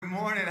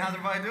How's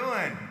everybody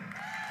doing?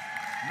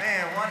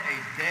 Man, what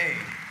a day.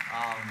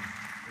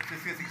 It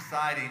just gets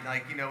exciting.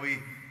 Like, you know,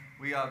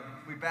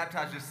 we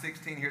baptized just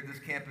 16 here at this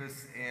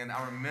campus, and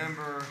I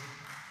remember,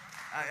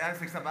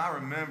 I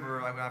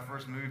remember like when I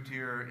first moved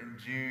here in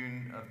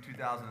June of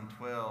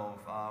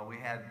 2012, we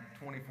had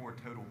 24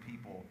 total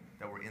people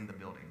that were in the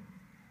building.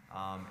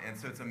 And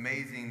so it's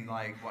amazing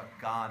like what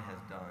God has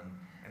done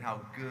and how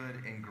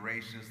good and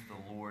gracious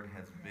the Lord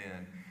has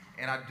been.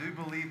 And I do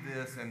believe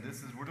this, and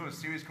we're doing a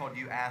series called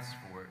You Asked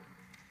For It.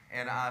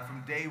 And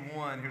from day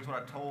one, here's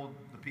what I told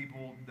the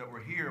people that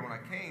were here when I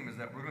came, is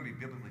that we're going to be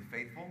biblically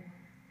faithful,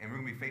 and we're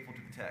going to be faithful to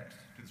the text,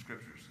 to the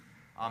scriptures.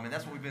 And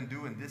that's what we've been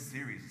doing this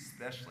series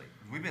especially.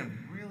 We've been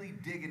really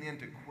digging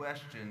into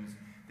questions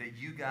that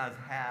you guys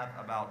have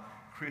about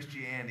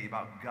Christianity,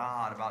 about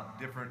God, about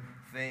different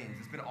things.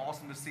 It's been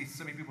awesome to see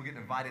so many people get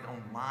invited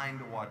online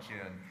to watch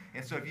in.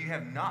 And so if you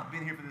have not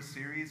been here for this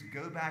series,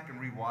 go back and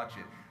rewatch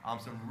it.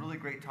 Some really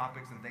great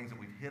topics and things that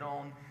we've hit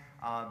on.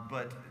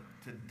 But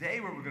today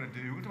what we're going to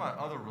do, we're going to talk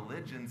about other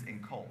religions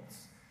and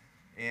cults.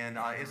 And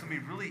it's going to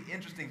be really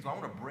interesting, so I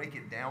want to break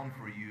it down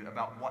for you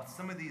about what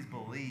some of these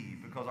believe,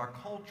 because our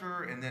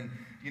culture, and then,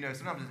 you know,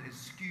 sometimes it's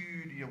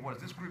skewed. You know, what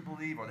does this group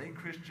believe? Are they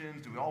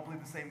Christians? Do we all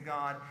believe the same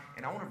God?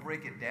 And I want to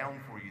break it down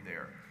for you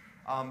there.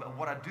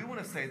 What I do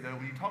want to say, though,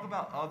 when you talk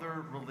about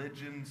other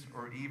religions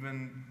or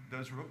even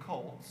those who are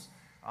cults,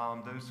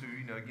 those who,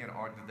 you know, again,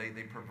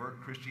 they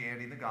pervert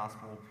Christianity and the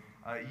gospel,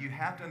 you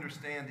have to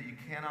understand that you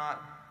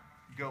cannot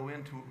go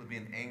into it with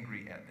being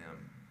angry at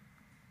them.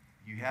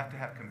 You have to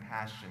have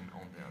compassion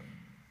on them,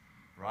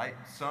 right?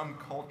 Some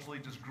culturally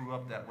just grew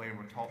up that way and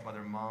were taught by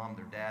their mom,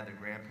 their dad, their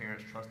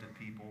grandparents, trusted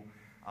people.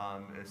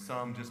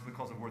 Some just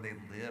because of where they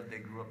lived, they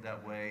grew up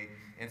that way.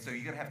 And so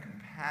you got to have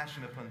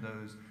compassion upon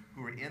those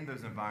who are in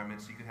those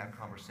environments, so you can have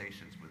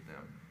conversations with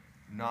them,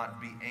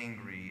 not be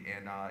angry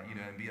and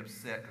and be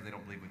upset because they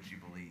don't believe what you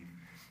believe.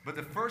 But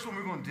the first one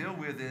we're going to deal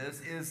with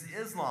is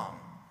Islam.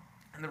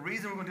 And the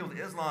reason we're going to deal with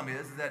Islam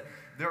is that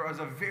there is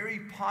a very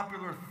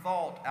popular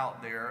thought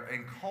out there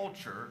in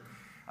culture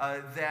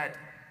that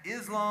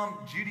Islam,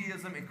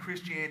 Judaism, and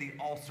Christianity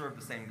all serve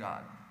the same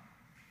God.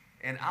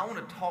 And I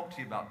want to talk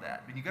to you about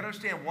that. But you got to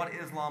understand what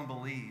Islam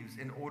believes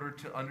in order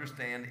to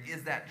understand,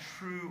 is that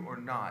true or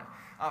not?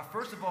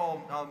 First of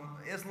all,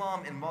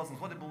 Islam and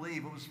Muslims, what they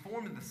believe, it was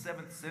formed in the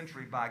 7th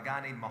century by a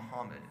guy named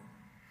Muhammad.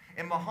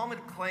 And Muhammad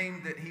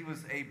claimed that he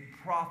was a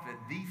prophet,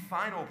 the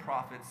final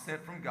prophet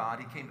sent from God.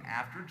 He came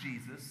after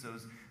Jesus, so it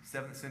was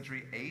 7th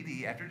century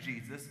AD, after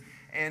Jesus.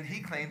 And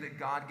he claimed that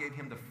God gave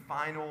him the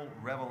final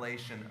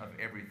revelation of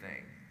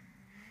everything.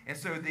 And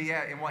so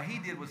and what he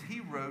did was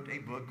he wrote a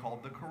book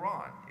called the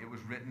Quran. It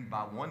was written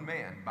by one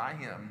man, by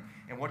him.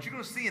 And what you're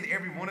going to see in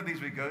every one of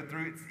these we go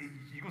through,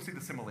 you're going to see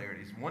the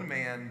similarities. One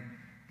man,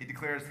 he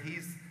declares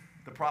he's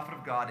the prophet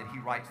of God and he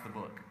writes the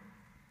book.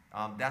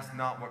 That's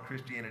not what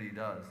Christianity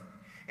does.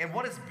 And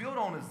what it's built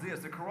on is this.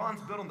 The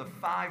Quran's built on the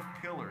 5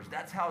 pillars.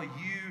 That's how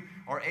you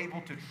are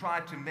able to try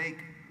to make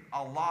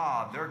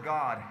Allah, their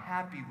God,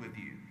 happy with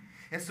you.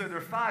 And so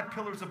their 5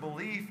 pillars of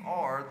belief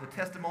are the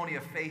testimony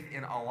of faith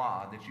in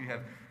Allah, that you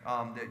have,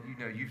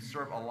 you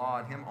serve Allah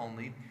and Him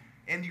only.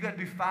 And you got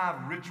to do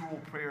 5 ritual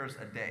prayers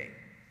a day.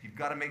 You've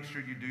got to make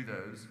sure you do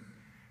those.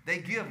 They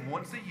give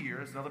once a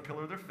year, it's another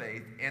pillar of their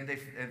faith, and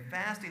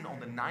fasting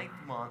on the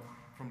 9th month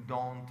from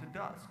dawn to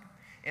dusk.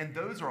 And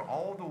those are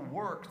all the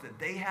works that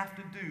they have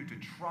to do to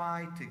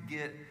try to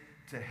get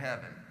to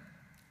heaven.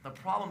 The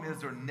problem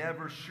is they're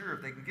never sure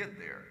if they can get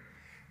there.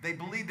 They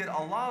believe that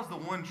Allah is the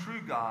one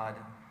true God,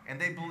 and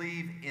they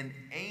believe in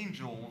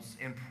angels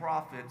and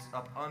prophets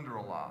up under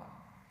Allah.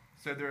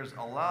 So there's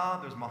Allah,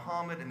 there's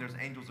Muhammad, and there's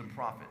angels and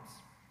prophets.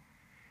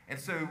 And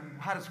so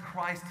how does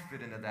Christ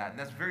fit into that? And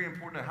that's very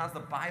important. How does the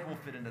Bible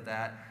fit into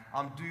that?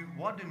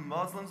 What do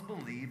Muslims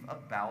believe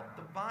about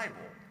the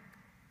Bible?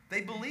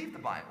 They believe the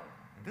Bible.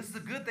 This is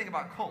a good thing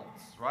about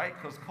cults, right?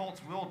 Because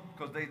cults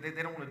because they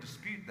don't want to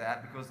dispute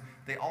that, because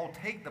they all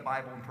take the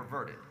Bible and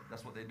pervert it.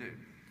 That's what they do.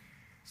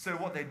 So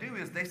what they do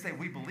is they say,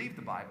 we believe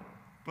the Bible,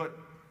 but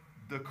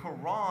the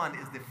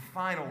Quran is the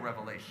final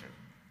revelation.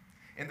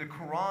 And the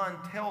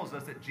Quran tells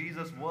us that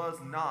Jesus was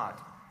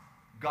not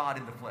God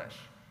in the flesh.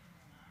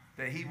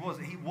 That he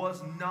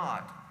was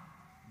not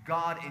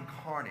God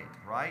incarnate,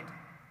 right?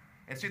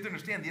 And so you have to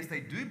understand, yes, they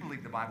do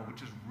believe the Bible,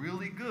 which is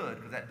really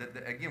good. Because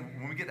again,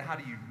 when we get to how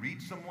do you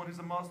reach someone who's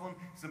a Muslim,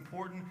 it's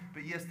important.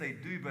 But yes, they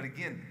do. But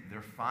again,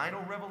 their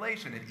final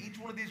revelation, in each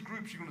one of these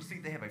groups, you're going to see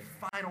they have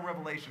a final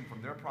revelation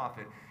from their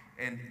prophet.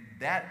 And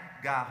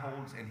that guy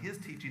holds, and his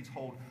teachings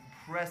hold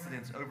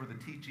precedence over the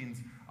teachings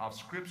of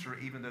Scripture,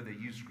 even though they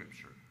use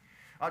Scripture.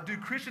 Do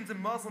Christians and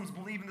Muslims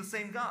believe in the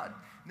same God?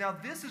 Now,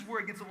 this is where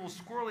it gets a little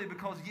squirrely,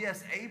 because,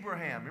 yes,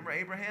 Abraham. Remember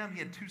Abraham? He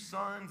had 2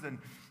 sons, and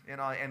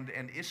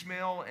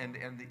Ishmael, and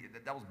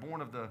that was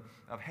born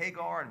of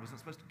Hagar, and wasn't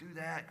supposed to do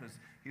that because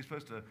he was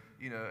supposed to,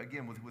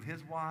 again, with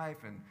his wife,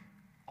 and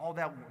all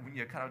that,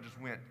 kind of just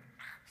went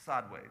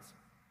sideways.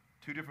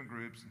 2 different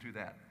groups and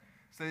that.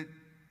 So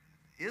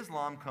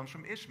Islam comes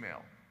from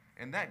Ishmael.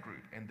 and that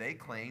group. And they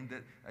claim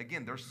that,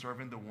 again, they're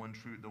serving the one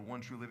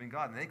true living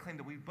God. And they claim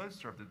that we both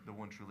serve the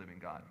one true living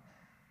God.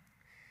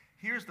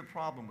 Here's the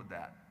problem with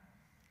that.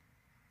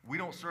 We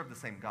don't serve the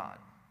same God.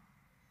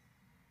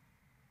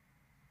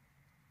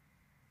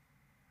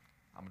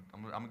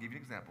 I'm going to give you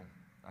an example,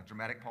 a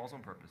dramatic pause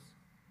on purpose.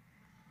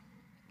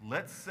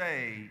 Let's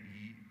say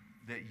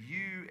that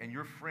you and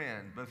your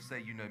friend both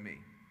say you know me.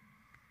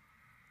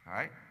 All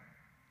right?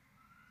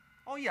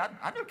 Oh, yeah,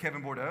 I know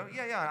Kevin Bordeaux.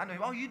 Yeah, I know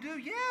him. Oh, you do?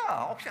 Yeah.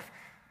 Oh,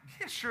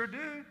 yeah, sure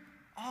do.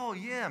 Oh,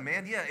 yeah,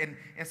 man, yeah.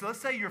 And so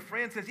let's say your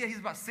friend says, yeah, he's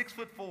about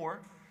 6'4".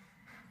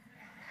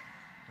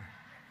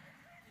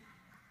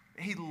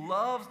 He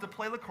loves to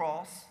play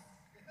lacrosse.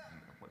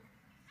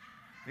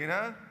 You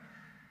know?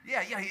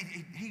 Yeah,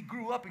 he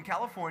grew up in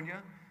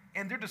California,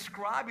 and they're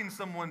describing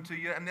someone to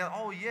you, and they're,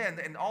 oh, yeah,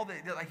 and all the,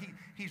 like,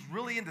 he's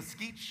really into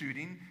skeet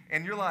shooting,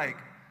 and you're like,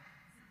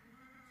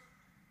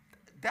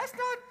 that's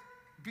not,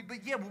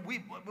 but yeah,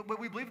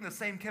 we believe in the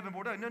same Kevin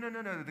Bordeaux. No,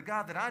 the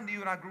guy that I knew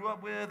and I grew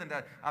up with, and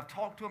I've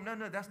talked to him,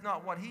 no, that's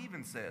not what he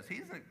even says.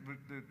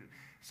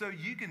 So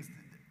you can,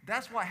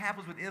 that's what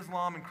happens with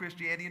Islam and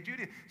Christianity and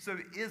Judaism. So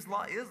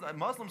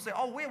Muslims say,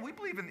 oh, well, we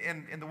believe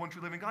in the one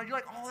true living God. You're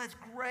like, oh, that's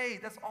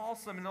great, that's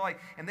awesome. And they're like,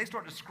 and they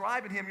start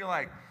describing him. You're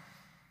like,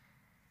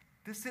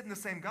 this isn't the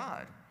same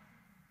God.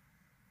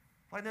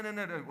 Like,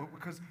 no,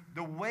 because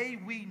the way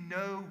we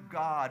know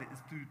God is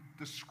through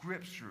the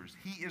scriptures.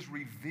 He is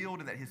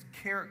revealed in that, his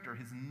character,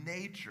 his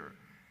nature,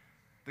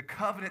 the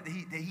covenant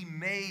that he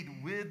made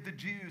with the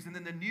Jews, and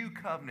then the new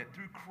covenant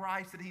through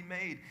Christ that he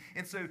made.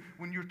 And so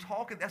when you're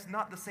talking, that's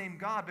not the same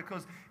God,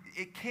 because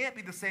it can't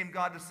be the same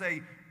God to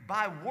say,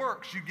 by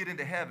works you get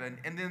into heaven,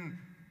 and then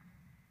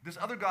this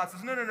other God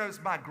says, no, it's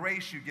by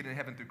grace you get into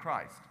heaven through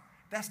Christ.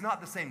 That's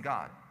not the same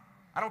God.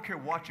 I don't care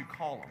what you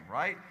call him,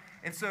 right?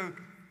 And so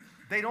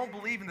they don't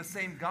believe in the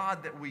same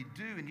God that we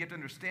do, and you have to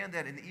understand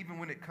that. And even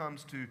when it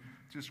comes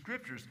to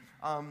scriptures,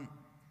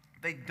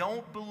 they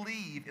don't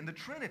believe in the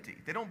Trinity.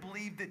 They don't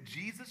believe that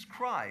Jesus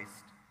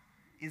Christ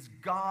is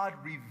God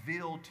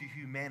revealed to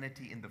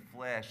humanity in the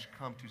flesh,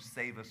 come to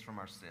save us from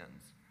our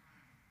sins.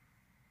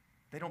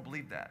 They don't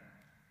believe that.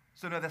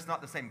 So no, that's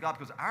not the same God,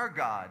 because our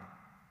God,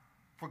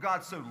 for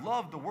God so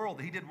loved the world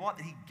that he did what?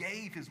 That he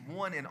gave his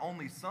one and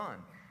only Son,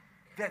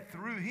 that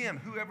through him,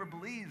 whoever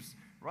believes,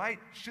 right,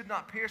 should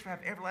not perish but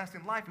have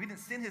everlasting life. He didn't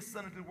send his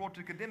Son into the world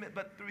to condemn it,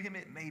 but through him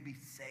it may be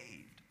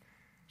saved.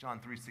 John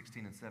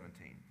 3:16 and 17.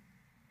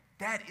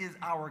 That is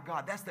our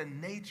God. That's the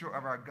nature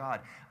of our God.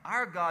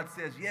 Our God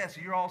says, yes,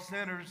 you're all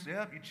sinners.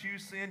 Yep, you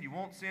choose sin. You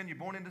won't sin. You're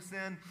born into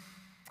sin.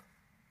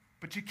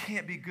 But you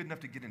can't be good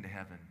enough to get into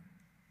heaven.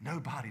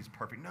 Nobody's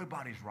perfect.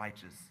 Nobody's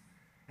righteous.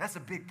 That's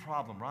a big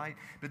problem, right?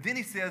 But then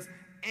he says,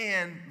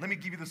 and let me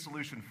give you the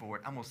solution for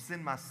it. I'm going to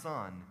send my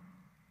Son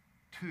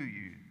to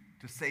you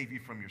to save you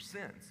from your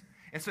sins.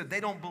 And so they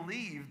don't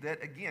believe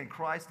that, again,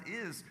 Christ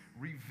is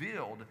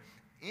revealed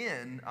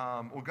in,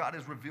 or God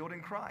is revealed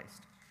in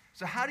Christ.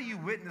 So how do you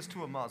witness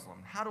to a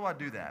Muslim? How do I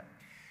do that?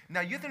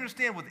 Now, you have to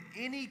understand, with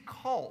any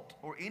cult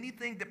or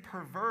anything that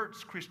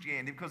perverts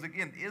Christianity, because,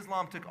 again,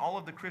 Islam took all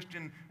of the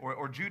Christian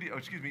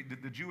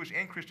the Jewish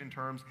and Christian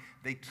terms,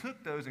 they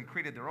took those and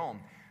created their own.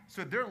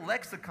 So in their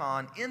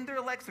lexicon,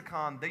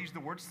 they use the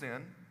word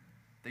sin,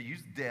 they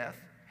use death,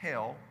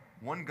 hell,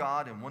 one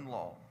God, and one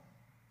law.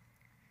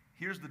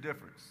 Here's the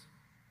difference.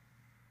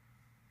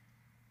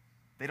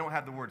 They don't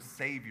have the word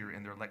Savior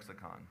in their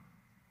lexicon.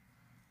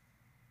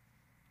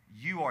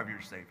 You are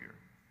your Savior.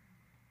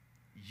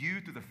 You,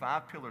 through the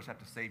 5 pillars, have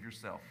to save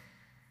yourself.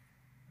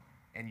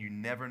 And you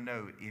never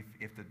know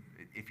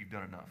if you've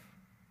done enough.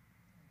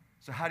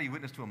 So how do you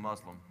witness to a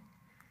Muslim?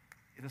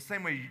 In the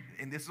same way,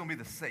 and this is going to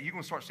be you're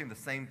going to start seeing the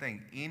same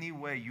thing any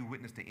way you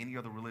witness to any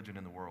other religion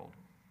in the world.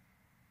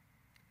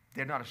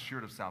 They're not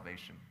assured of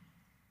salvation.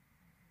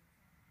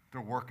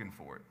 They're working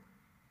for it.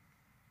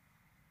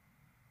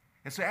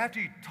 And so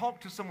after you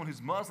talk to someone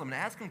who's Muslim and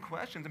ask them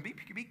questions and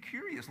be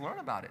curious, learn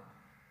about it.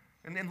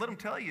 And then let them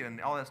tell you and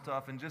all that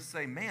stuff, and just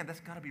say, man, that's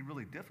got to be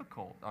really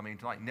difficult. I mean,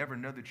 to never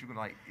know that you're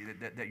going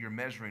to that you're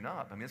measuring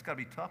up. I mean, it's got to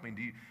be tough. I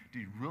mean, do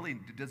you really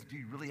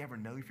ever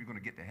know if you're going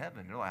to get to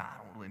heaven? They're like, I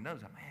don't really know.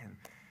 It's like, man,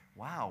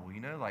 wow,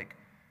 well,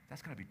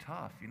 that's got to be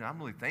tough. I'm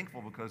really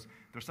thankful because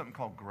there's something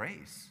called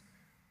grace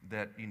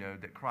that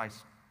that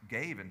Christ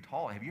gave and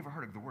taught. Have you ever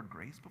heard of the word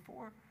grace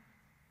before?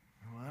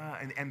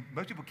 And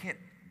most people can't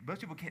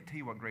tell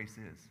you what grace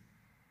is.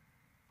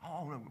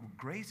 Oh no,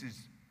 grace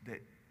is that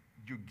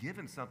you're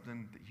given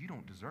something that you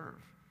don't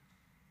deserve,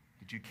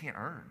 that you can't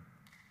earn.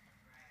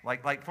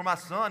 Like for my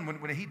son,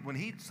 when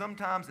he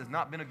sometimes has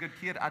not been a good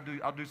kid,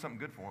 I'll do something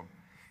good for him.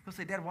 He'll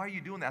say, Dad, why are you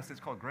doing that? I said, it's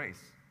called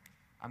grace.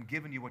 I'm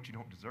giving you what you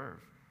don't deserve.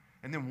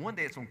 And then one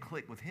day it's going to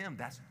click with him.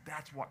 That's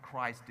what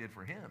Christ did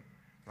for him,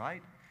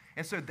 right?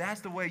 And so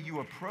that's the way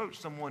you approach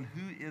someone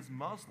who is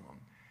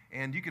Muslim.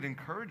 And you could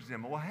encourage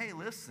them, well, hey,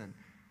 listen,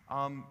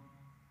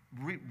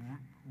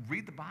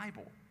 read the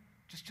Bible.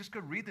 Just go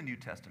read the New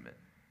Testament.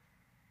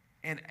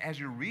 And as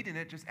you're reading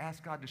it, just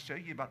ask God to show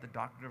you about the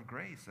doctrine of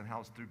grace and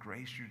how it's through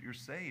grace you're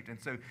saved. And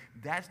so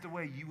that's the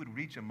way you would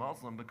reach a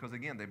Muslim because,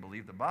 again, they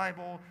believe the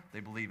Bible, they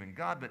believe in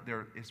God, but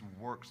it's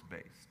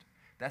works-based.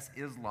 That's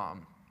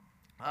Islam.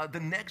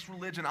 The next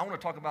religion I want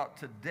to talk about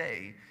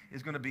today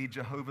is going to be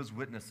Jehovah's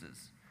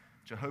Witnesses.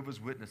 Jehovah's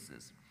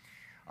Witnesses.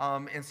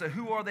 And so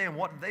who are they and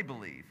what do they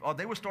believe?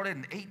 They were started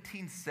in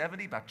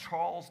 1870 by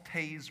Charles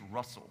Taze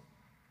Russell.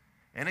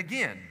 And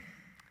again,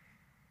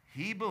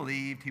 he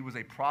believed he was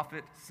a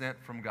prophet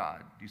sent from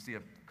God. Do you see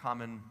a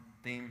common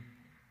theme?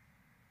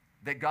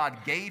 That God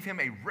gave him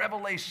a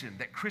revelation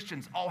that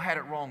Christians all had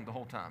it wrong the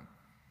whole time.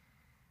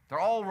 They're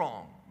all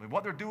wrong.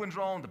 What they're doing is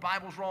wrong. The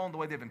Bible's wrong. The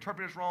way they've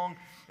interpreted is wrong.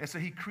 And so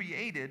he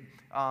created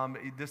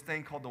this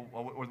thing called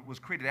or was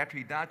created after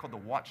he died, called the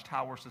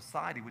Watchtower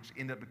Society, which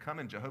ended up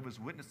becoming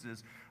Jehovah's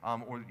Witnesses,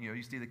 or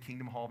you see the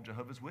Kingdom Hall of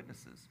Jehovah's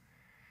Witnesses.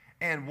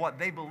 And what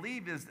they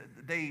believe is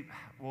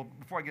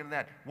before I get into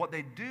that, what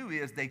they do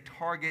is they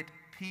target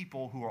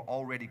people who are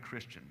already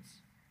Christians.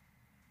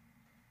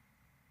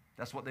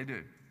 That's what they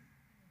do.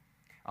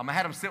 I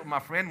had him sit with my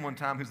friend one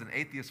time who's an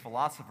atheist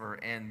philosopher,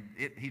 and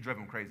he drove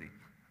him crazy.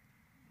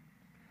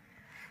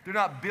 They're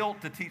not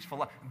built to teach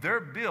philosophy. They're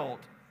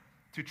built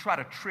to try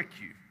to trick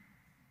you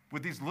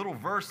with these little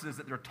verses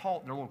that they're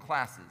taught in their little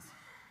classes,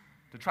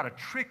 to try to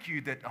trick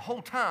you that the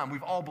whole time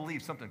we've all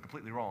believed something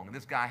completely wrong, and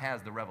this guy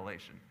has the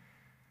revelation.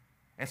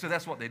 And so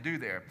that's what they do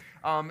there.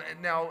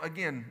 Now,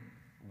 again,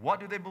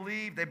 what do they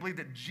believe? They believe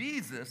that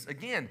Jesus,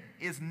 again,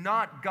 is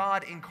not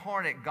God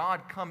incarnate,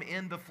 God come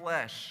in the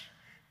flesh.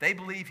 They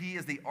believe he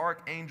is the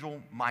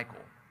archangel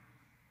Michael.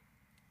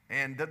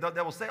 And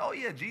they will say, oh,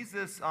 yeah,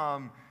 Jesus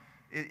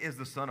is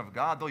the Son of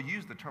God. They'll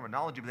use the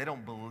terminology, but they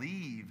don't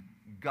believe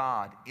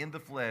God in the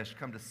flesh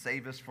come to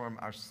save us from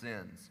our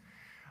sins.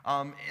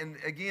 And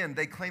again,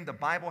 they claim the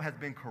Bible has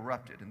been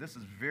corrupted. And this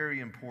is very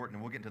important,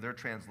 and we'll get into their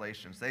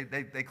translations.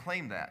 They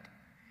claim that.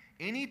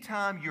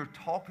 Anytime you're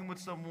talking with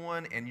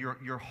someone and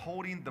you're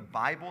holding the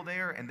Bible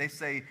there and they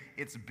say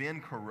it's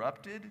been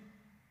corrupted,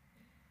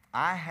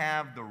 I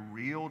have the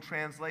real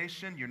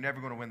translation, you're never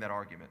going to win that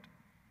argument.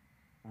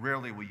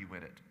 Rarely will you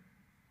win it.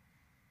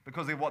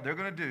 Because what they're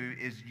going to do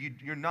is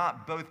you're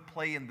not both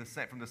playing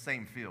from the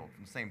same field,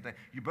 from the same thing.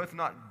 You're both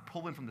not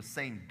pulling from the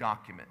same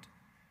document.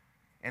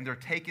 And they're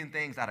taking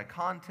things out of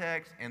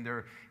context, and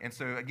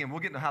so again, we'll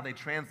get into how they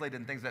translate it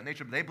and things of that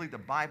nature, but they believe the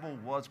Bible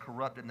was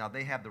corrupted. Now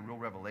they have the real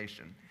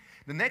revelation.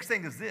 The next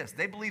thing is this.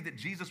 They believe that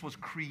Jesus was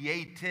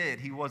created.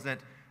 He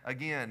wasn't,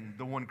 again,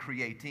 the one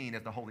creating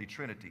as the Holy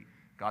Trinity.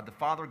 God the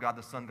Father, God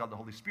the Son, God the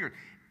Holy Spirit.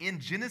 In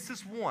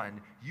Genesis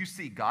 1, you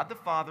see God the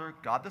Father,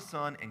 God the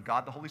Son, and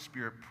God the Holy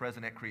Spirit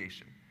present at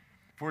creation.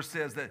 For it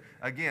says that,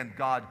 again,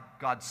 God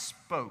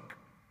spoke.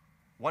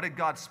 What did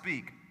God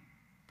speak?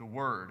 The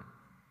Word.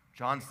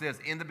 John says,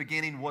 in the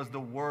beginning was the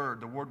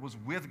Word. The Word was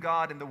with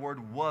God, and the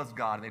Word was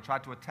God. And they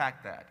tried to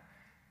attack that.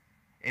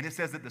 And it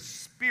says that the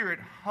Spirit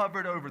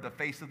hovered over the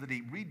face of the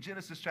deep. Read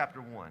Genesis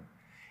chapter 1.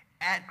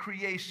 At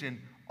creation,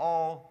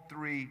 all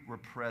three were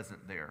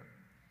present there.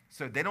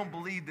 So they don't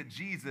believe that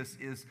Jesus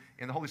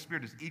and the Holy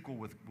Spirit is equal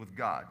with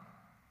God.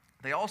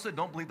 They also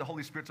don't believe the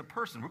Holy Spirit's a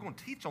person. We're going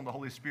to teach on the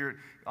Holy Spirit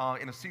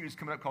in a series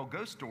coming up called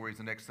Ghost Stories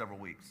the next several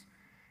weeks.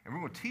 And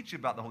we're going to teach you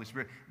about the Holy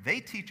Spirit. They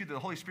teach you that the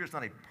Holy Spirit's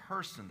not a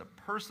person, the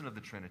person of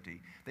the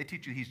Trinity. They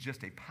teach you he's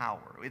just a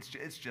power. It's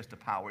just a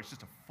power. It's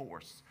just a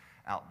force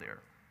out there.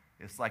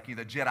 It's like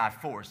the Jedi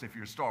Force, if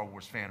you're a Star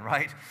Wars fan,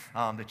 right?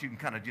 That you can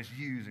kind of just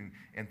use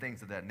and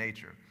things of that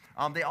nature.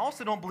 They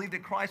also don't believe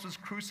that Christ was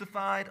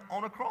crucified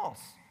on a cross.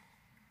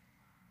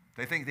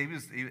 They think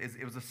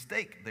it was a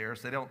stake there,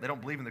 so they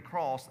don't believe in the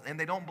cross, and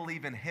they don't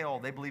believe in hell.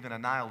 They believe in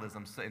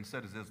annihilism, and so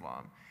does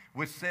Islam,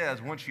 which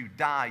says once you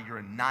die, you're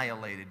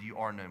annihilated. You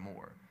are no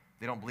more.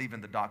 They don't believe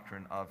in the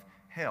doctrine of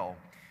hell.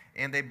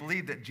 And they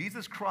believe that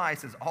Jesus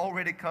Christ has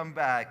already come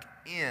back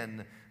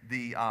in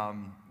the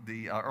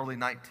early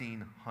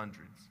 1900s.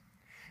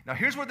 Now,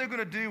 here's what they're going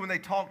to do when they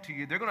talk to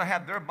you. They're going to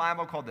have their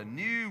Bible called the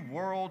New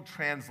World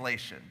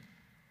Translation,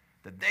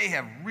 that they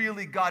have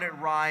really got it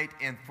right,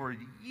 and for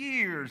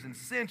years and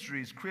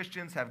centuries,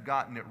 Christians have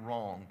gotten it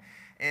wrong.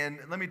 And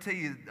let me tell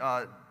you,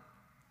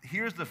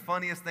 here's the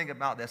funniest thing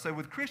about that. So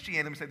with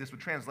Christianity, let me say this, with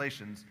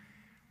translations,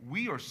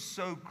 we are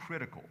so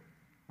critical.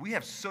 We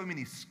have so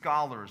many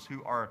scholars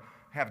who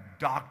have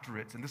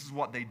doctorates, and this is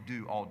what they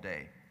do all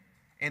day.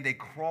 And they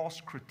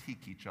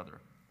cross-critique each other.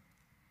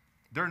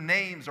 Their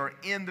names are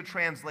in the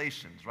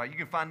translations, right? You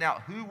can find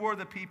out who were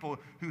the people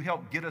who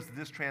helped get us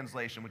this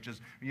translation, which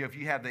is, if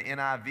you have the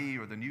NIV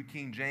or the New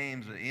King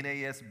James or the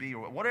NASB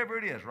or whatever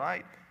it is,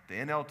 right? The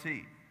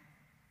NLT.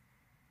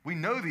 We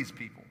know these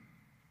people.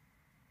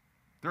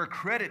 They're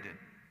accredited.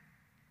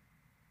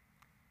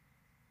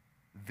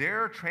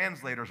 Their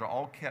translators are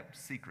all kept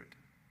secret.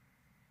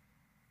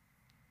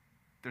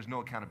 There's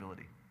no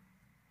accountability.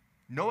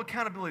 No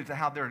accountability to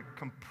how they're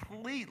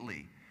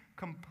completely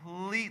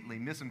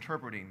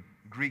misinterpreting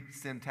Greek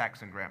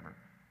syntax and grammar.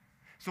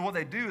 So what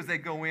they do is they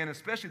go in,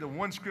 especially the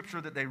one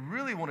scripture that they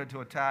really wanted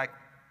to attack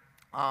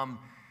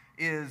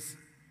is,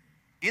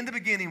 in the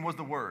beginning was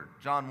the Word,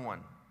 John 1.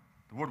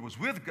 The Word was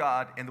with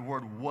God, and the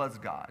Word was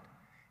God.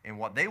 And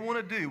what they want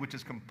to do, which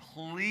is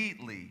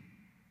completely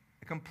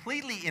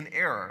in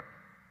error,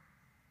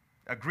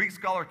 a Greek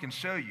scholar can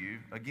show you,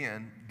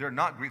 again, they're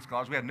not Greek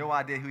scholars. We have no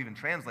idea who even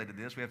translated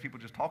this. We have people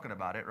just talking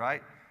about it,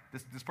 right?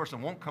 This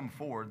person won't come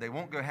forward. They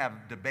won't go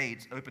have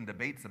debates, open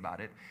debates about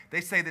it. They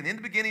say that in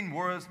the beginning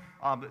was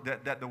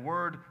that the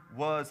Word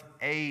was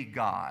a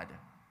God.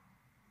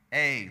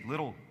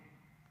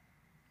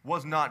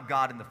 Was not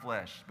God in the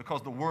flesh,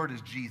 because the Word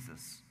is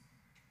Jesus,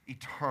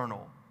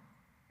 eternal.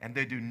 And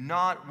they do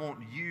not want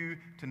you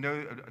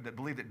to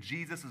believe that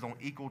Jesus is on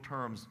equal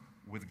terms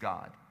with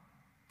God.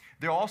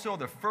 They're also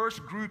the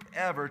first group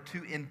ever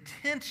to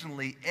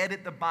intentionally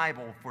edit the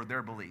Bible for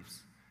their beliefs.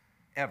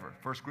 Ever.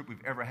 First group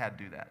we've ever had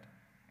do that.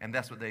 And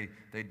that's what they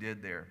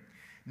did there.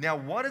 Now,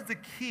 what is the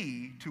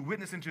key to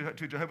witnessing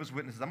to Jehovah's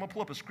Witnesses? I'm going to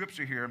pull up a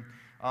scripture here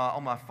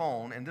on my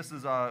phone, and this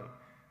is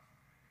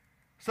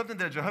something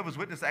that a Jehovah's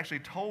Witness actually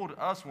told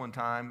us one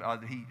time.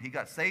 He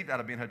got saved out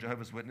of being a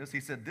Jehovah's Witness. He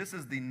said, this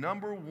is the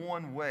number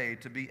one way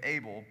to be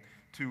able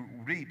to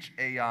reach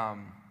a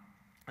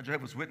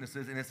Jehovah's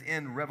Witnesses, and it's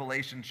in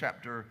Revelation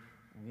chapter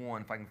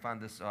 1, if I can find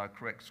this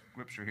correct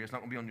scripture here. It's not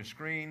going to be on your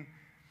screen.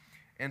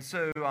 And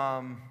so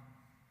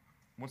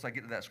once I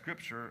get to that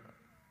scripture,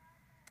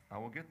 I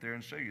will get there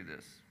and show you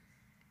this.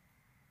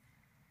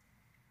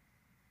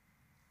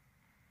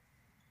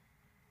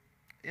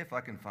 If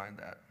I can find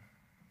that.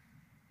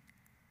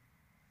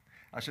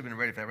 I should have been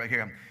ready for that right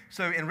here.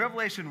 So in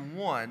Revelation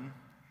 1,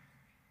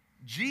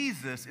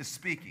 Jesus is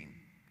speaking.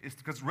 It's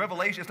because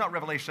Revelation, it's not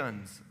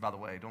Revelations, by the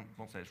way. Don't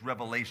say it's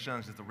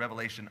Revelations. It's the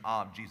revelation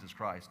of Jesus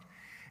Christ.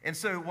 And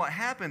so what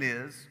happened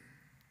is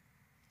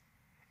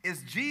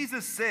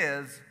Jesus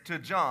says to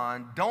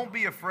John, don't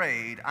be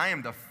afraid. I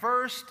am the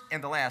first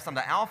and the last. I'm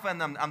the Alpha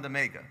and I'm the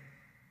Omega.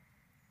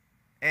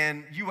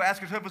 And you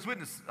ask Jehovah's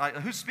Witness,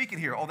 who's speaking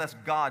here? Oh, that's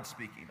God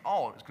speaking.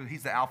 Oh, it's because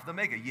he's the Alpha and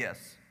the Omega.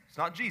 Yes. It's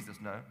not Jesus,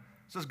 no. It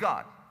says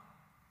God.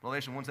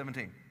 Revelation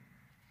 1:17.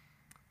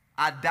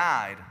 I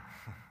died.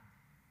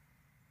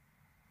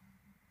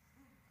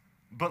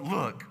 But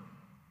look,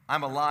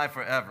 I'm alive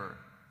forever.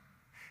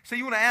 So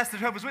you want to ask the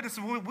Jehovah's Witnesses,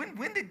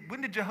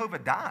 when did Jehovah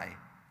die?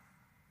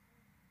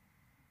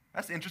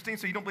 That's interesting.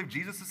 So you don't believe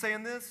Jesus is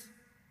saying this?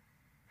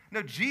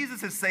 No,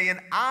 Jesus is saying,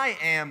 I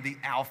am the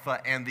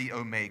Alpha and the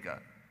Omega,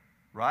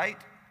 right?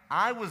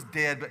 I was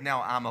dead, but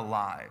now I'm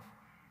alive.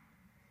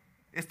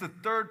 It's the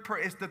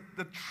it's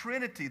the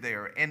Trinity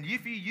there. And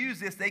if you use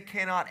this, they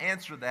cannot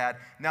answer that.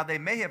 Now, they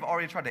may have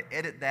already tried to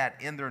edit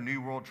that in their New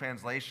World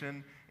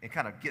Translation and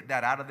kind of get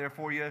that out of there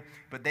for you,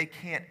 but they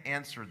can't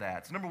answer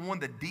that. So number one,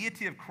 the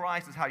deity of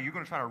Christ is how you're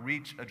going to try to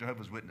reach a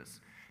Jehovah's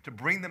Witness, to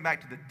bring them back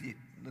to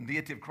the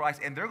deity of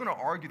Christ, and they're going to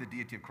argue the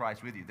deity of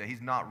Christ with you, that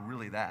he's not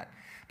really that.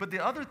 But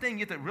the other thing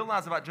you have to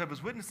realize about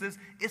Jehovah's Witnesses,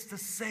 it's the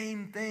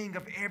same thing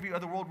of every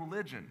other world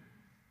religion.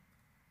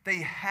 They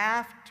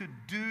have to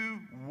do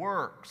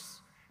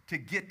works to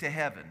get to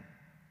heaven.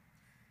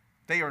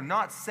 They are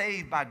not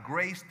saved by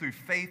grace through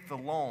faith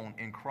alone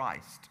in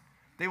Christ.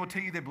 They will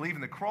tell you they believe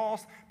in the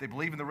cross, they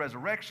believe in the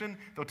resurrection,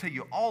 they'll tell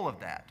you all of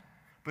that.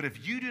 But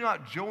if you do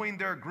not join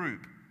their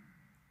group,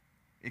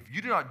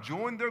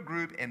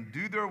 and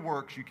do their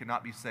works, you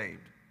cannot be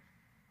saved.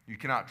 You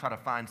cannot try to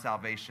find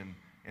salvation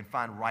and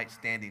find right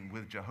standing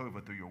with Jehovah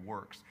through your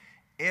works.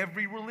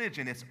 Every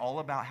religion, it's all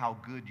about how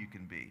good you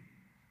can be,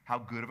 how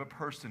good of a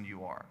person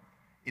you are.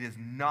 It is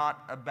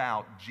not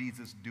about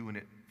Jesus doing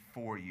it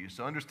for you.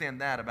 So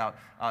understand that about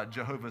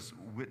Jehovah's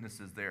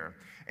Witnesses there.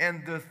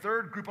 And the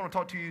third group I want to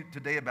talk to you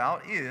today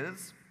about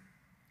is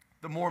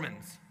the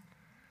Mormons.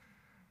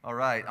 All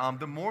right,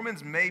 the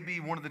Mormons may be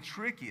one of the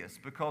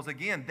trickiest because,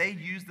 again, they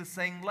use the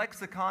same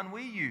lexicon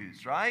we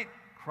use, right?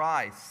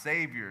 Christ,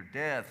 Savior,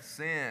 death,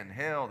 sin,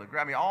 hell, the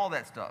grab, all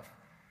that stuff.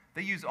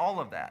 They use all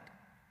of that.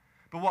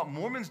 But what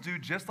Mormons do,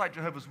 just like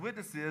Jehovah's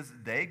Witnesses,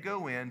 they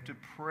go in to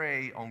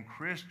prey on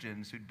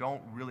Christians who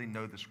don't really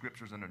know the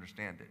Scriptures and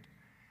understand it.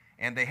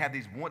 And they have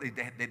these,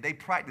 they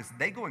practice,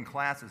 they go in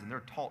classes and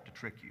they're taught to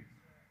trick you.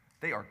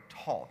 They are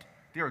taught.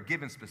 They are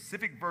given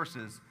specific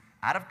verses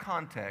out of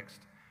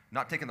context,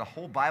 not taking the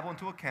whole Bible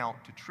into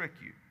account, to trick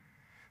you.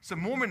 So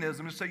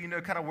Mormonism, just so you know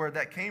kind of where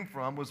that came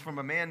from, was from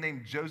a man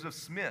named Joseph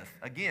Smith.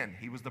 Again,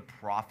 he was the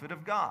prophet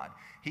of God.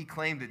 He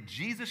claimed that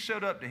Jesus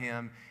showed up to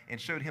him and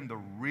showed him the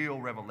real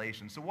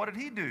revelation. So what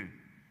did he do?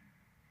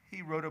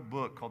 He wrote a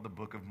book called the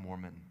Book of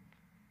Mormon.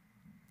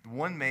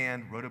 One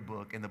man wrote a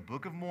book, and the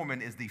Book of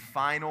Mormon is the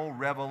final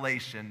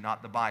revelation,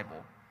 not the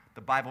Bible.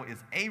 The Bible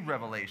is a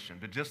revelation.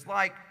 But just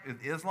like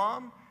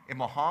Islam and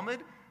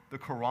Muhammad, the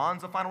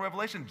Quran's the final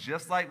revelation,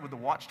 just like with the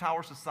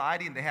Watchtower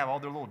Society, and they have all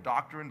their little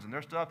doctrines and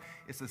their stuff.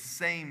 It's the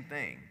same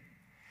thing.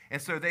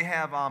 And so they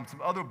have some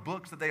other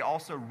books that they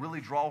also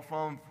really draw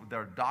from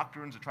their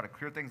doctrines to try to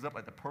clear things up,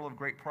 like the Pearl of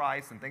Great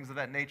Price and things of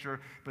that nature.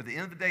 But at the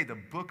end of the day, the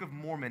Book of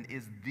Mormon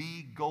is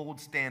the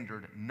gold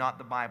standard, not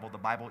the Bible. The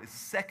Bible is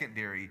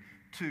secondary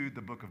to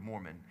the Book of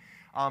Mormon.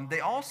 They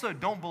also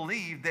don't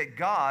believe that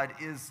God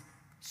is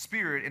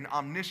spirit and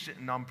omniscient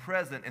and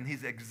omnipresent, and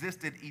he's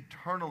existed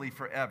eternally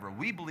forever.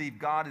 We believe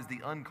God is the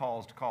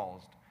uncaused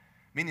caused,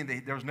 meaning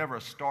that there's never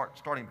a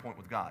starting point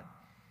with God.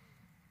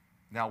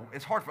 Now,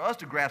 it's hard for us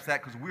to grasp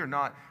that because we're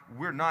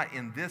not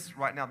in this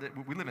right now.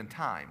 We live in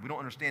time. We don't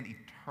understand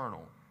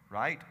eternal,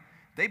 right?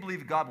 They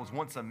believe God was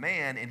once a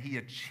man and he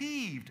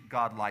achieved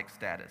godlike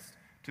status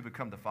to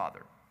become the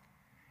Father.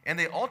 And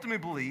they ultimately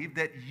believe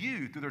that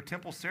you, through their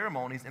temple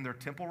ceremonies and their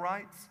temple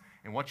rites,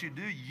 and what you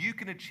do, you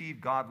can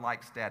achieve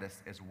godlike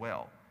status as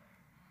well.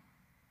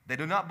 They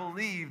do not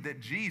believe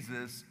that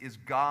Jesus is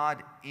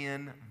God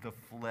in the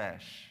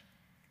flesh,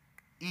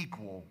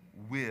 equal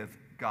with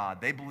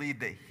God. They believe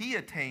that he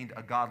attained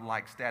a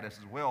godlike status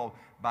as well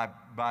by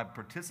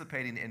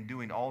participating and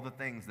doing all the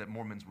things that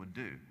Mormons would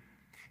do.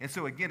 And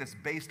so again, it's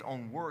based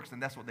on works,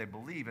 and that's what they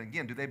believe. And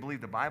again, do they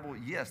believe the Bible?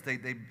 Yes, they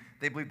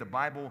believe the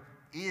Bible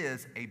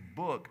is a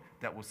book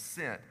that was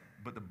sent,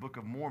 but the Book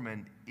of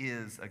Mormon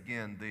is,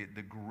 again,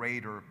 the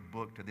greater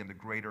book to them, the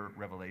greater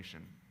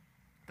revelation.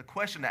 The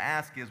question to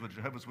ask is, with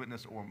Jehovah's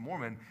Witness or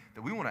Mormon,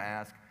 that we want to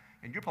ask,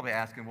 and you're probably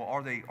asking, well,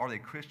 are they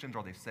Christians?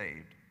 Are they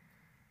saved?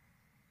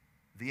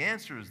 The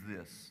answer is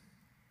this.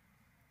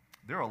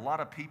 There are a lot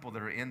of people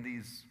that are in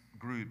these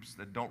groups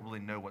that don't really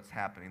know what's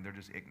happening. They're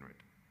just ignorant.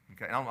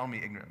 Okay? And I don't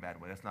mean ignorant in a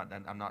bad way.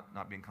 I'm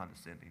not being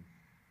condescending.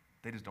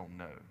 They just don't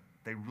know.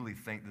 They really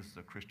think this is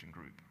a Christian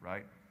group,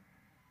 right?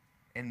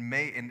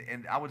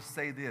 And I would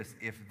say this,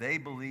 if they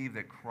believe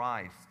that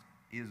Christ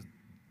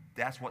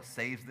that's what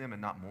saves them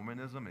and not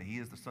Mormonism, and he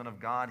is the Son of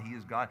God, he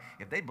is God,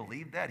 if they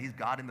believe that, he's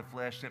God in the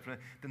flesh,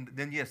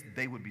 then yes,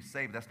 they would be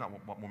saved. That's not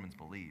what Mormons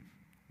believe.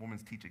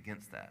 Mormons teach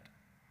against that.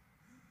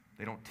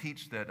 They don't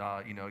teach that,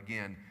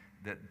 again,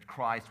 that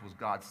Christ was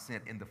God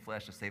sent in the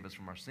flesh to save us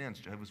from our sins.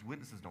 Jehovah's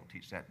Witnesses don't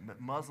teach that.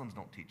 Muslims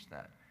don't teach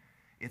that.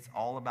 It's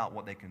all about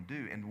what they can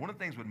do. And one of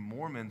the things with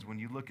Mormons, when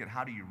you look at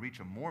how do you reach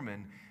a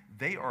Mormon,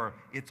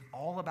 it's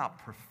all about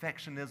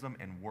perfectionism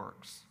and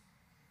works.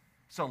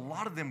 So a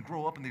lot of them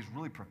grow up in these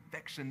really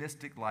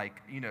perfectionistic,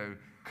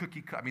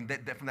 cookie cut. I mean,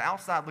 from the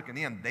outside looking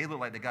in, they look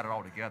like they got it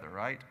all together,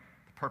 right?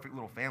 The perfect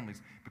little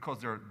families, because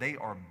they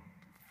are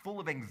full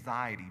of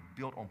anxiety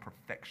built on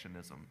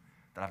perfectionism,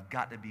 that I've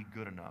got to be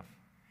good enough.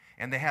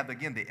 And they have,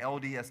 again, the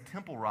LDS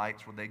temple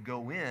rites where they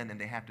go in and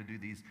they have to do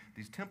these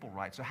temple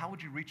rites. So how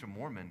would you reach a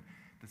Mormon?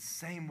 The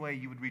same way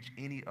you would reach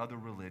any other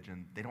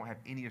religion. They don't have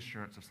any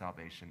assurance of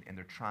salvation, and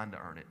they're trying to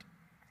earn it.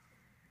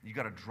 You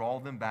got to draw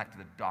them back to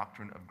the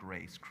doctrine of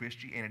grace.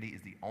 Christianity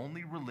is the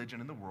only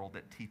religion in the world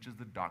that teaches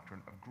the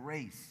doctrine of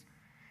grace.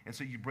 And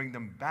so you bring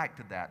them back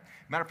to that.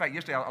 Matter of fact,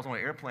 yesterday I was on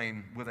an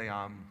airplane with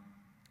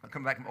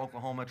coming back from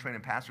Oklahoma,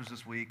 training pastors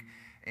this week,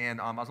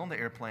 and I was on the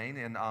airplane,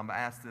 and I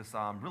asked this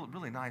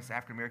really nice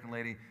African-American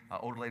lady,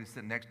 older lady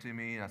sitting next to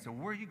me, and I said,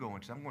 well, where are you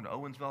going? She said, I'm going to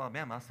Owensville,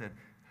 Alabama. I said,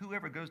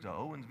 whoever goes to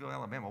Owensville,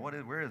 Alabama,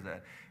 where is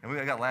that? And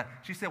we got laughed.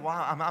 She said,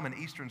 well, I'm an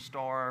Eastern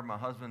Star. My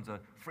husband's a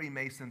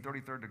Freemason,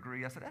 33rd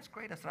degree. I said, that's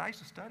great. I said, I used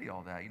to study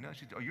all that.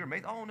 She said, oh, you're a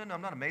Mason? Oh, no,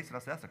 I'm not a Mason. I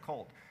said, that's a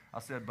cult. I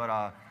said,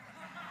 but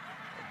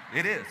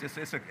it is.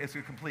 It's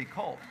a complete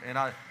cult. And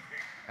I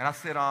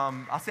said,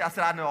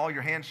 I know all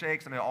your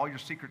handshakes, I know all your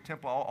secret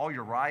temple, all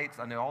your rites,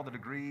 I know all the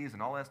degrees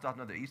and all that stuff.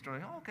 I know the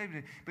Eastern. Oh, okay.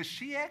 But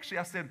she actually,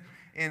 I said,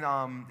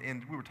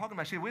 and we were talking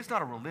about, she said, well, it's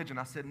not a religion.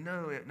 I said,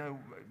 no.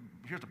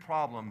 Here's the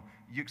problem.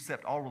 You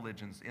accept all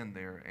religions in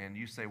there, and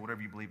you say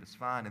whatever you believe is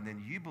fine, and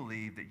then you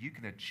believe that you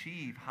can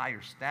achieve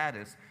higher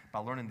status by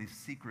learning these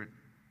secret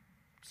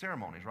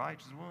ceremonies, right?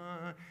 She said,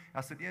 well,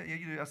 I said, yeah,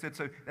 you do. I said,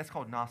 so that's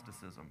called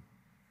Gnosticism.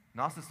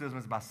 Gnosticism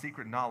is by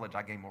secret knowledge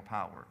I gain more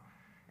power.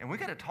 And we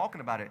got to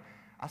talking about it.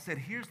 I said,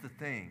 here's the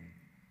thing.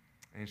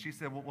 And she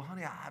said, well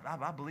honey,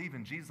 I believe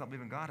in Jesus. I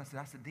believe in God.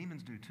 I said,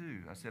 demons do too.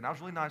 I said, and I was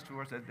really nice to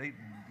her. I said,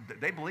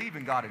 they believe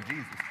in God and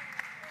Jesus.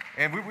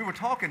 And we were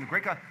talking,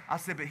 great God. I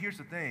said, but here's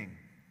the thing.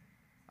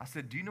 I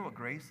said, do you know what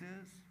grace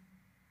is?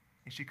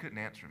 And she couldn't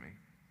answer me.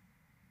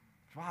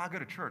 She said, well, I go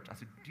to church. I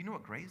said, do you know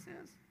what grace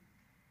is?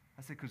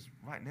 I said, because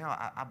right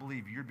now I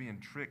believe you're being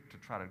tricked to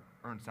try to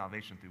earn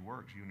salvation through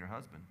works, you and your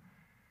husband.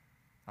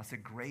 I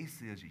said,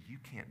 grace is you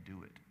can't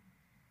do it.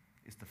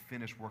 It's the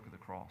finished work of the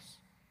cross.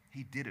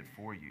 He did it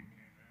for you.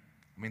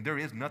 I mean, there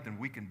is nothing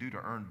we can do to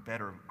earn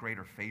better,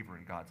 greater favor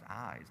in God's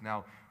eyes.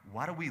 Now,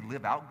 why do we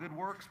live out good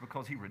works?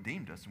 Because he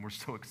redeemed us, and we're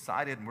so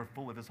excited, and we're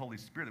full of his Holy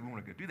Spirit that we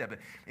want to go do that.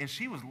 And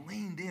she was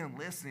leaned in,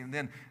 listening. And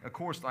then, of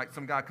course, like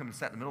some guy come and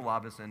sat in the middle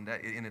of us, and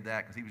it ended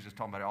that because he was just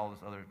talking about all this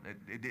other.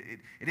 It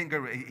didn't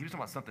go. He was talking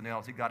about something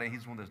else. He got in.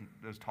 He's one of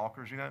those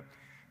talkers,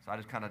 So I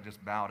just kind of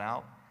bowed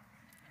out.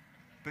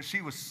 But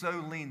she was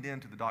so leaned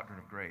into the doctrine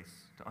of grace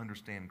to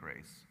understand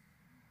grace.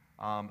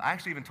 I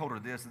actually even told her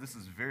this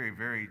is very,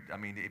 very,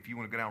 if you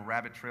want to go down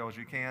rabbit trails,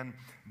 you can.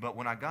 But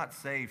when I got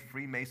saved,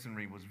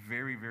 Freemasonry was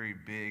very, very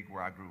big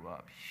where I grew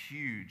up.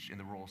 Huge in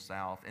the rural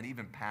South, and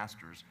even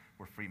pastors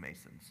were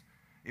Freemasons.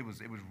 It was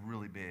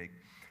really big.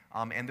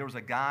 And there was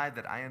a guy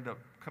that I ended up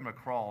coming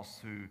across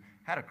who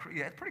had a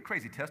pretty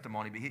crazy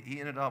testimony, but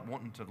he ended up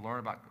wanting to learn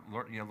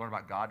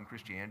about God and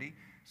Christianity.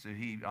 So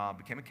he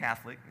became a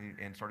Catholic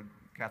and started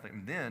Catholic.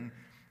 And then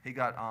he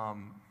got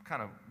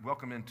kind of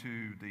welcomed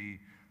into the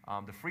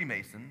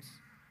Freemasons.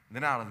 And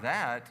then out of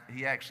that,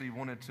 he actually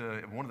one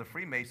of the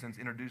Freemasons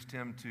introduced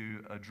him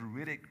to a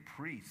Druidic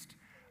priest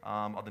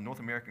of the North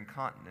American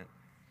continent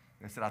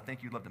and said, I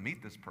think you'd love to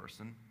meet this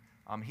person.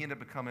 He ended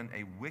up becoming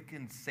a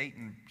Wiccan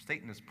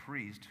Satanist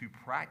priest who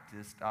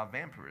practiced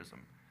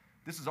vampirism.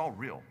 This is all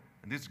real.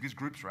 And these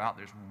groups are out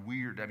there. It's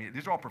weird. I mean,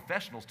 these are all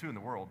professionals, too, in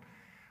the world.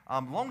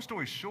 Long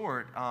story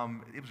short,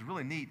 it was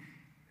really neat.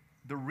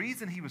 The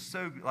reason he was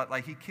so,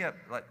 like he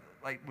kept,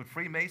 like with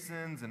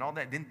Freemasons and all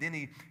that, then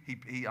he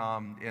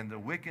and the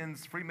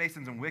Wiccans,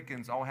 Freemasons and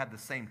Wiccans all had the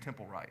same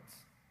temple rites,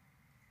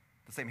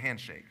 the same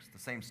handshakes, the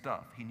same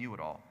stuff. He knew it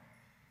all.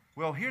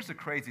 Well, here's the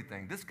crazy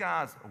thing. This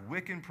guy's a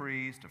Wiccan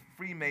priest, a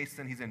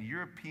Freemason. He's in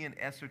European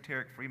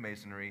esoteric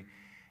Freemasonry,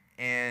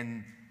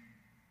 and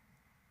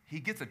he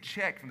gets a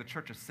check from the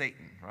Church of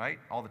Satan, right,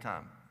 all the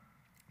time.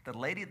 The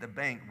lady at the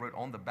bank wrote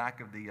on the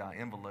back of the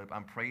envelope,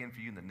 I'm praying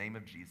for you in the name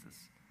of Jesus,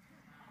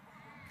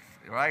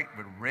 right,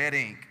 with red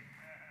ink.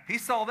 He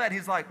saw that.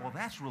 He's like, well,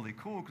 that's really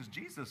cool because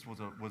Jesus was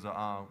a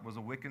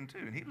Wiccan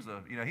too,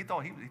 and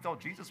he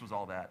thought Jesus was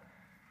all that.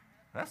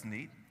 That's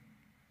neat.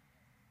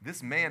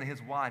 This man and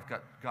his wife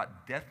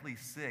got deathly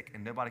sick,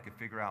 and nobody could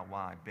figure out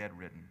why.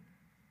 Bedridden.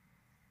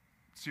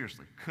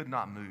 Seriously, could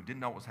not move. Didn't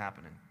know what was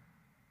happening.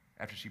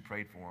 After she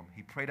prayed for him,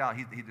 he prayed out.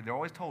 They're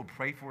always told,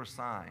 pray for a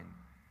sign.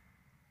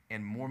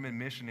 And Mormon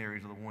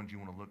missionaries are the ones you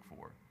want to look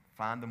for.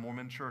 Find the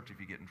Mormon church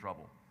if you get in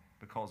trouble.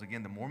 Because,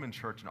 again, the Mormon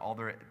church and all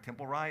their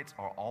temple rites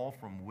are all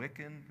from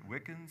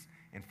Wiccans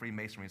and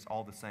Freemasonry. It's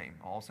all the same.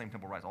 All same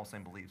temple rites, all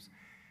same beliefs.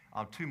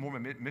 Two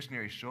Mormon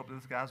missionaries show up to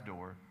this guy's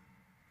door.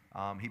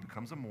 He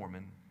becomes a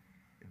Mormon.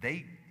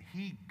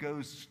 He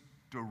goes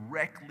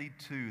directly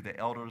to the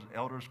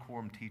elders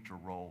quorum teacher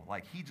role.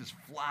 Like, he just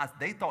flies.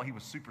 They thought he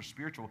was super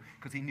spiritual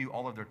because he knew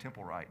all of their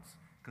temple rites,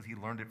 because he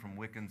learned it from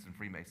Wiccans and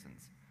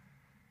Freemasons.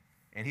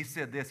 And he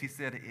said this. He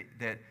said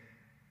that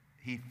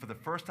for the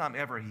first time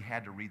ever, he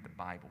had to read the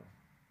Bible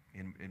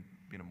in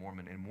being a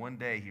Mormon. And one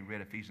day he read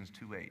Ephesians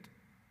 2:8.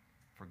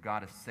 For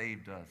God has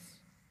saved us,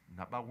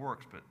 not by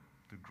works, but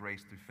through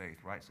grace, through faith,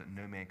 right? So that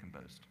no man can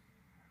boast.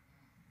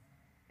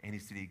 And he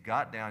said he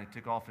got down, he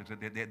took off,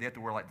 they have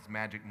to wear like this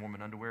magic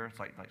Mormon underwear. It's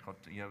like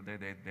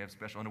they have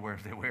special underwear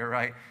they wear,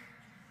 right?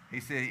 He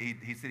said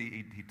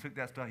he took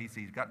that stuff. He said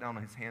he got down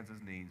on his hands and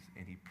his knees,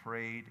 and he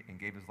prayed and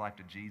gave his life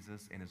to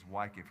Jesus, and his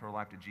wife gave her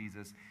life to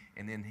Jesus.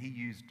 And then he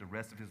used the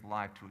rest of his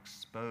life to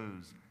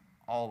expose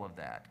all of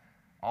that,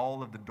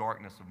 all of the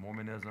darkness of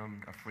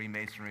Mormonism, of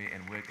Freemasonry,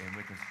 and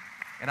Wiccans.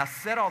 And I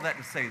said all that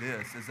to say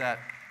this, is that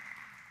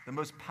the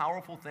most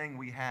powerful thing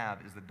we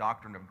have is the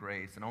doctrine of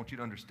grace, and I want you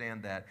to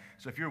understand that.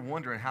 So if you're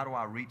wondering, how do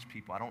I reach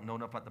people? I don't know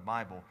enough about the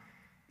Bible.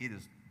 It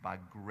is by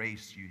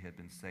grace you have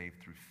been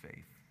saved through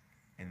faith.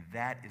 And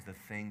that is the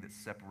thing that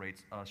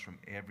separates us from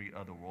every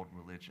other world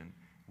religion.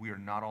 We are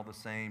not all the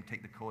same.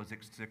 Take the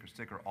coexist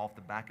sticker off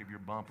the back of your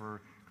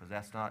bumper,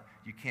 because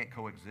you can't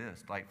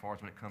coexist, like far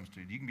as when it comes to,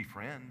 you can be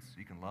friends,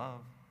 you can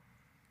love,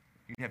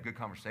 you can have good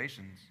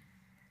conversations,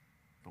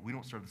 but we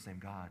don't serve the same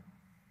God,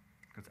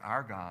 because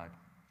our God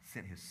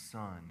sent his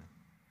son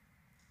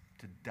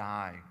to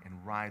die and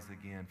rise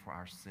again for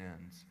our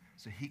sins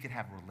so he could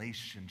have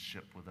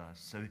relationship with us,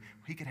 so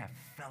he could have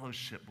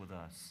fellowship with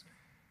us.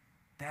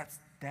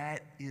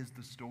 That is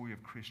the story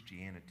of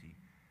Christianity.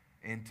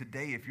 And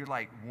today, if you're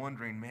like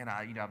wondering, man,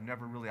 I've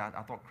never really, I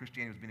thought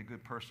Christianity was being a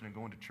good person and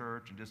going to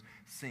church and just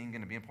singing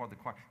and being part of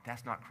the choir.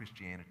 That's not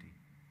Christianity.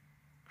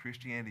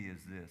 Christianity is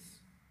this.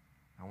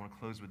 I want to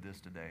close with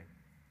this today.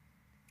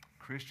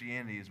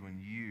 Christianity is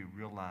when you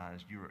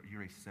realize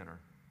you're a sinner.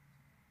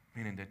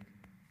 Meaning that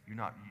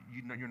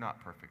you're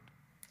not perfect.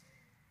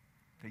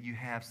 That you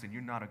have sin.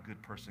 You're not a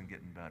good person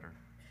getting better.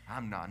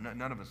 I'm not.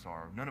 None of us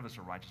are. None of us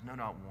are righteous. No,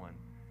 not one.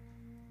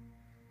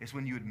 It's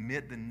when you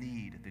admit the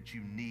need, that you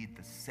need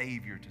the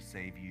Savior to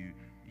save you.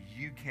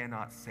 You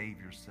cannot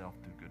save yourself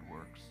through good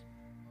works.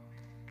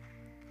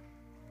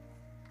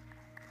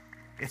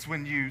 It's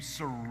when you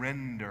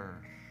surrender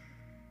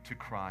to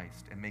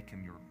Christ and make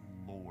him your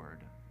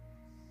Lord.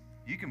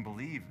 You can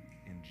believe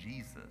in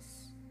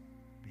Jesus,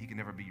 but he can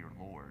never be your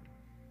Lord.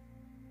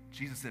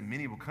 Jesus said,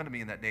 many will come to me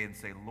in that day and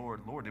say,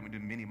 Lord, Lord, didn't we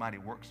do many mighty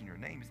works in your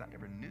name? He said, I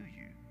never knew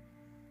you.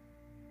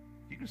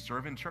 You can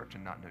serve in church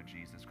and not know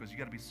Jesus, because you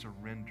got to be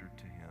surrendered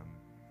to him.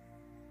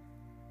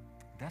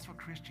 That's what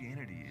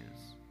Christianity is.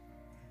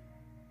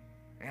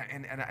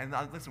 And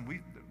listen,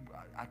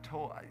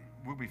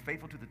 we'll be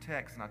faithful to the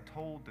text, and I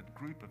told the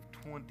group of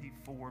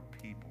 24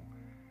 people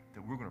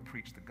that we're going to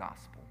preach the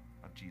gospel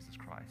of Jesus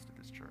Christ at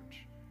this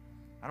church.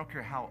 I don't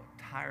care how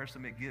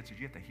tiresome it gets, if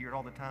you have to hear it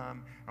all the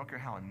time. I don't care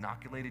how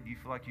inoculated you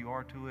feel like you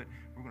are to it.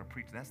 We're going to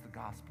preach. That's the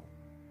gospel.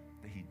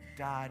 That he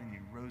died and he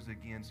rose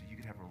again so you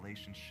could have a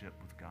relationship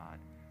with God.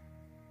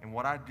 And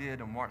what I did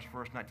on March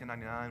 1st,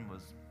 1999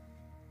 was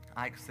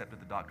I accepted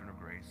the doctrine of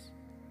grace.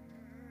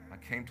 I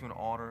came to an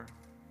altar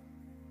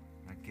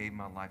and I gave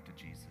my life to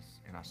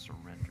Jesus and I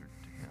surrendered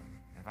to him.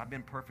 And have I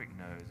been perfect?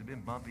 No. Has it been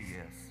bumpy?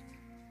 Yes.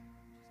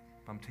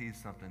 I'm telling you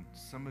something,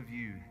 some of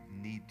you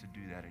need to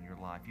do that in your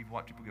life. You've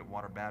watched people get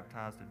water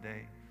baptized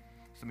today.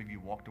 Some of you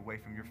walked away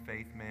from your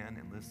faith, man,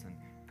 and listen,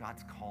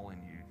 God's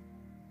calling you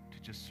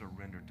to just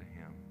surrender to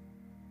him.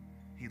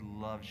 He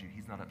loves you.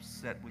 He's not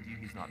upset with you.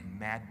 He's not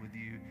mad with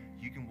you.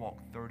 You can walk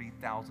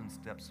 30,000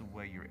 steps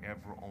away. You're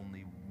ever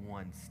only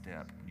one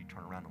step when you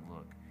turn around and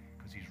look,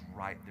 because he's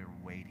right there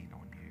waiting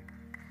on you.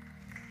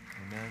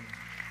 Amen.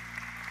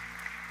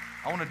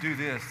 I want to do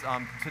this.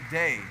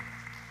 Today,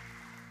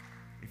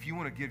 if you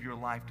want to give your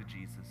life to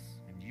Jesus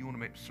and you want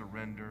to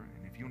surrender,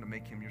 and if you want to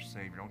make him your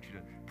Savior, I want you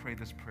to pray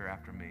this prayer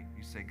after me.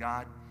 You say,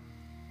 God,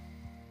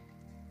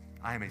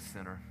 I am a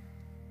sinner.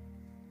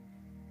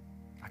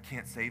 I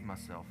can't save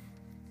myself.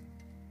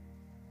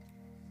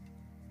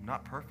 I'm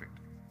not perfect.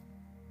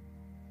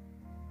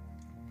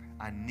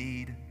 I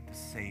need the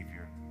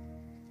Savior.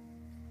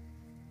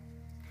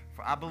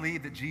 For I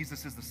believe that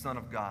Jesus is the Son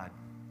of God.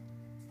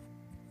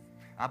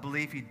 I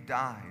believe he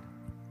died.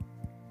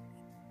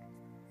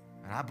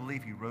 And I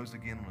believe he rose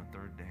again on the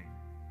third day.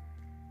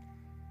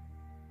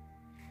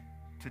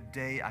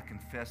 Today I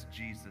confess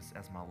Jesus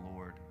as my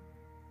Lord.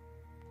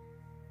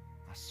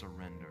 I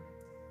surrender.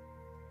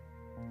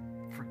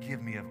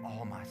 Forgive me of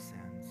all my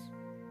sins.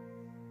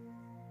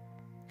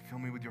 Fill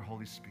me with your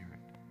Holy Spirit.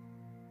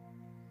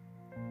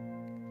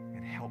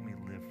 And help me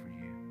live for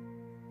you.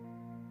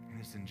 And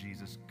it's in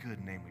Jesus'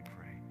 good name we pray.